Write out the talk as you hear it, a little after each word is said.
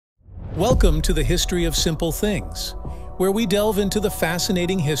Welcome to the History of Simple Things, where we delve into the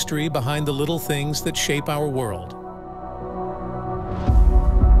fascinating history behind the little things that shape our world.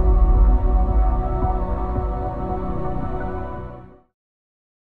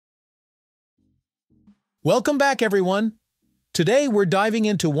 Welcome back, everyone! Today we're diving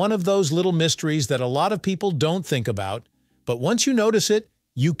into one of those little mysteries that a lot of people don't think about, but once you notice it,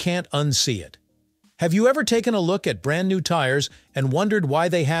 you can't unsee it. Have you ever taken a look at brand new tires and wondered why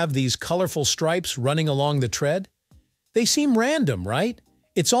they have these colorful stripes running along the tread? They seem random, right?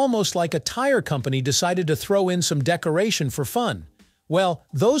 It's almost like a tire company decided to throw in some decoration for fun. Well,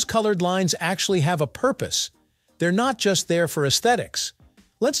 those colored lines actually have a purpose. They're not just there for aesthetics.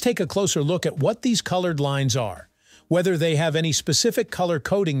 Let's take a closer look at what these colored lines are, whether they have any specific color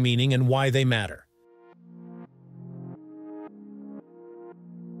coding meaning and why they matter.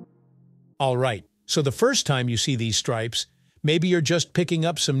 All right. So the first time you see these stripes, maybe you're just picking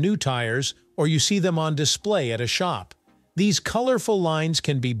up some new tires or you see them on display at a shop. These colorful lines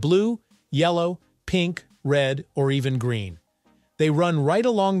can be blue, yellow, pink, red, or even green. They run right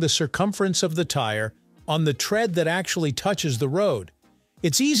along the circumference of the tire on the tread that actually touches the road.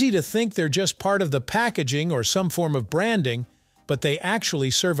 It's easy to think they're just part of the packaging or some form of branding, but they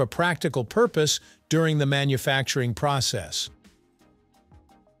actually serve a practical purpose during the manufacturing process.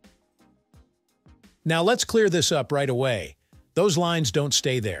 Now let's clear this up right away. Those lines don't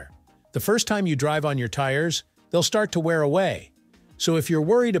stay there. The first time you drive on your tires, they'll start to wear away. So if you're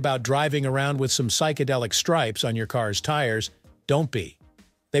worried about driving around with some psychedelic stripes on your car's tires, don't be.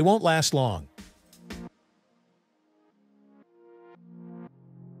 They won't last long.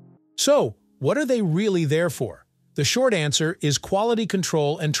 So, what are they really there for? The short answer is quality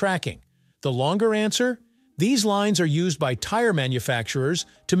control and tracking. The longer answer? These lines are used by tire manufacturers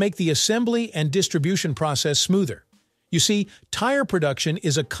to make the assembly and distribution process smoother. You see, tire production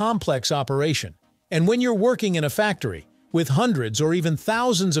is a complex operation, and when you're working in a factory, with hundreds or even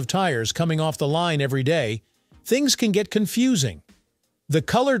thousands of tires coming off the line every day, things can get confusing. The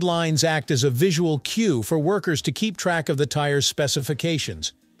colored lines act as a visual cue for workers to keep track of the tire's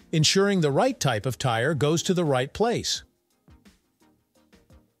specifications, ensuring the right type of tire goes to the right place.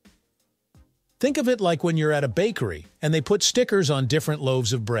 Think of it like when you're at a bakery and they put stickers on different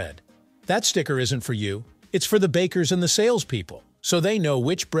loaves of bread. That sticker isn't for you, it's for the bakers and the salespeople, so they know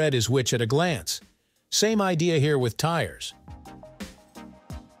which bread is which at a glance. Same idea here with tires.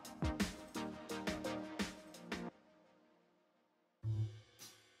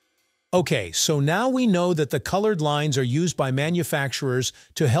 Okay, so now we know that the colored lines are used by manufacturers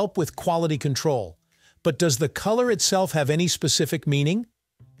to help with quality control. But does the color itself have any specific meaning?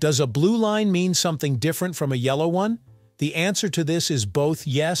 Does a blue line mean something different from a yellow one? The answer to this is both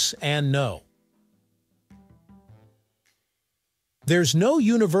yes and no. There's no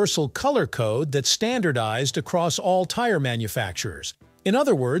universal color code that's standardized across all tire manufacturers. In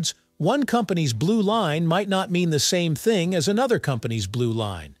other words, one company's blue line might not mean the same thing as another company's blue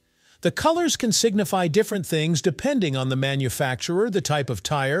line. The colors can signify different things depending on the manufacturer, the type of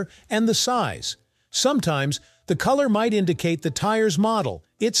tire, and the size. Sometimes, the color might indicate the tire's model,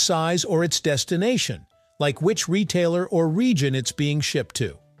 its size, or its destination, like which retailer or region it's being shipped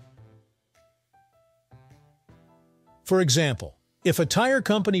to. For example, if a tire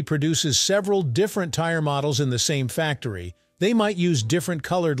company produces several different tire models in the same factory, they might use different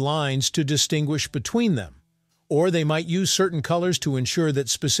colored lines to distinguish between them. Or they might use certain colors to ensure that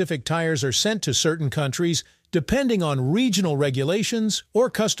specific tires are sent to certain countries depending on regional regulations or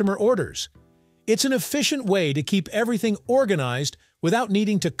customer orders. It's an efficient way to keep everything organized without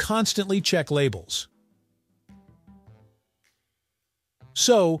needing to constantly check labels.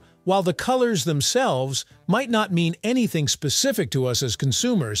 So, while the colors themselves might not mean anything specific to us as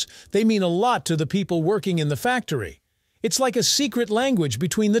consumers, they mean a lot to the people working in the factory. It's like a secret language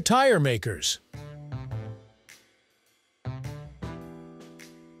between the tire makers.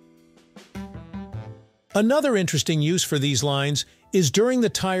 Another interesting use for these lines is during the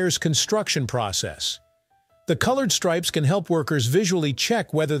tire's construction process. The colored stripes can help workers visually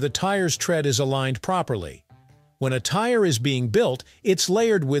check whether the tire's tread is aligned properly. When a tire is being built, it's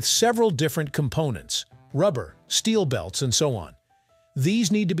layered with several different components: rubber, steel belts, and so on.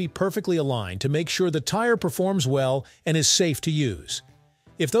 These need to be perfectly aligned to make sure the tire performs well and is safe to use.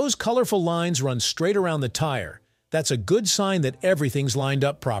 If those colorful lines run straight around the tire, that's a good sign that everything's lined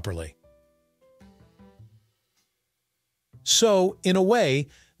up properly. So, in a way,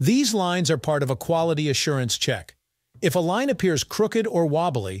 these lines are part of a quality assurance check. If a line appears crooked or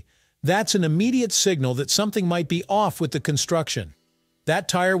wobbly, that's an immediate signal that something might be off with the construction. That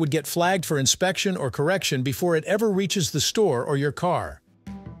tire would get flagged for inspection or correction before it ever reaches the store or your car.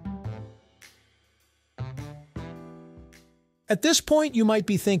 At this point, you might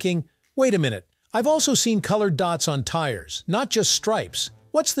be thinking, wait a minute, I've also seen colored dots on tires, not just stripes.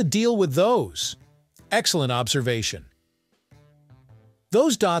 What's the deal with those? Excellent observation.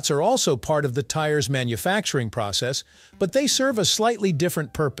 Those dots are also part of the tire's manufacturing process, but they serve a slightly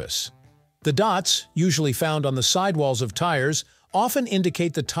different purpose. The dots, usually found on the sidewalls of tires, often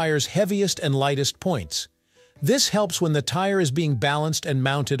indicate the tire's heaviest and lightest points. This helps when the tire is being balanced and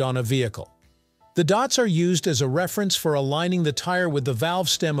mounted on a vehicle. The dots are used as a reference for aligning the tire with the valve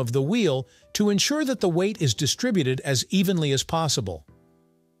stem of the wheel to ensure that the weight is distributed as evenly as possible.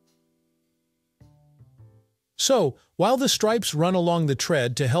 So, while the stripes run along the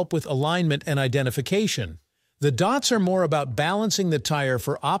tread to help with alignment and identification, the dots are more about balancing the tire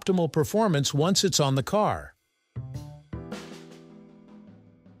for optimal performance once it's on the car.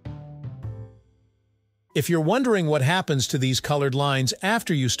 If you're wondering what happens to these colored lines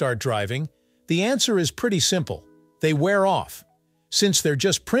after you start driving, the answer is pretty simple. They wear off. Since they're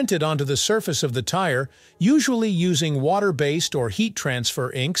just printed onto the surface of the tire, usually using water-based or heat transfer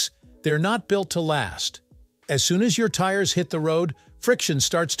inks, they're not built to last. As soon as your tires hit the road, friction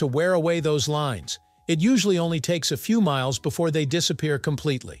starts to wear away those lines. It usually only takes a few miles before they disappear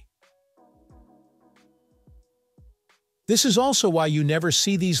completely. This is also why you never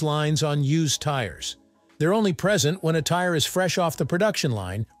see these lines on used tires. They're only present when a tire is fresh off the production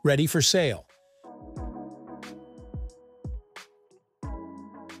line, ready for sale.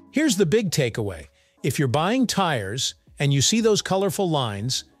 Here's the big takeaway. If you're buying tires and you see those colorful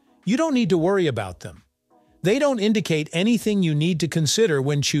lines, you don't need to worry about them. They don't indicate anything you need to consider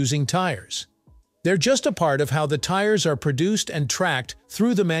when choosing tires. They're just a part of how the tires are produced and tracked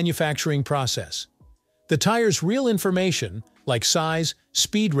through the manufacturing process. The tire's real information, like size,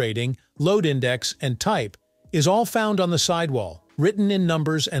 speed rating, load index, and type, is all found on the sidewall, written in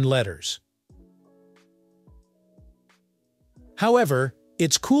numbers and letters. However,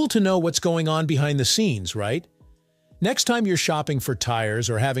 it's cool to know what's going on behind the scenes, right? Next time you're shopping for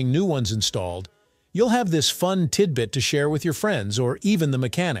tires or having new ones installed, you'll have this fun tidbit to share with your friends or even the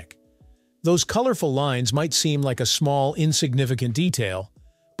mechanic. Those colorful lines might seem like a small, insignificant detail,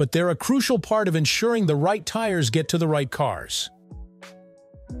 but they're a crucial part of ensuring the right tires get to the right cars.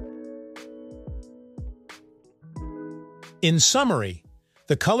 In summary,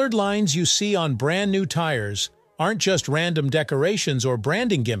 the colored lines you see on brand new tires aren't just random decorations or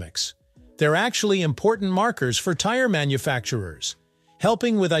branding gimmicks. They're actually important markers for tire manufacturers,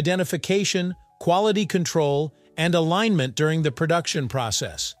 helping with identification, quality control, and alignment during the production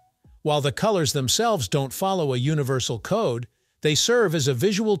process. While the colors themselves don't follow a universal code, they serve as a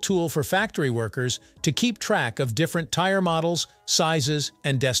visual tool for factory workers to keep track of different tire models, sizes,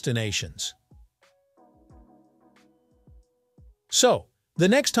 and destinations. So, the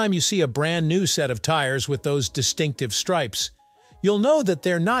next time you see a brand new set of tires with those distinctive stripes, you'll know that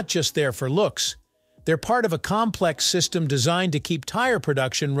they're not just there for looks. They're part of a complex system designed to keep tire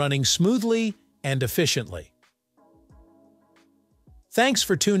production running smoothly and efficiently. Thanks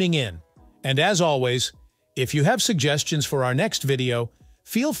for tuning in, and as always, if you have suggestions for our next video,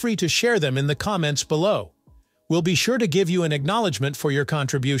 feel free to share them in the comments below. We'll be sure to give you an acknowledgement for your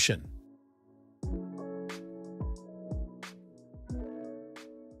contribution.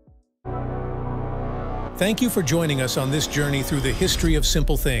 Thank you for joining us on this journey through the history of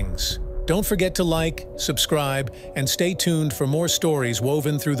simple things. Don't forget to like, subscribe, and stay tuned for more stories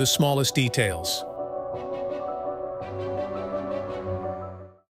woven through the smallest details.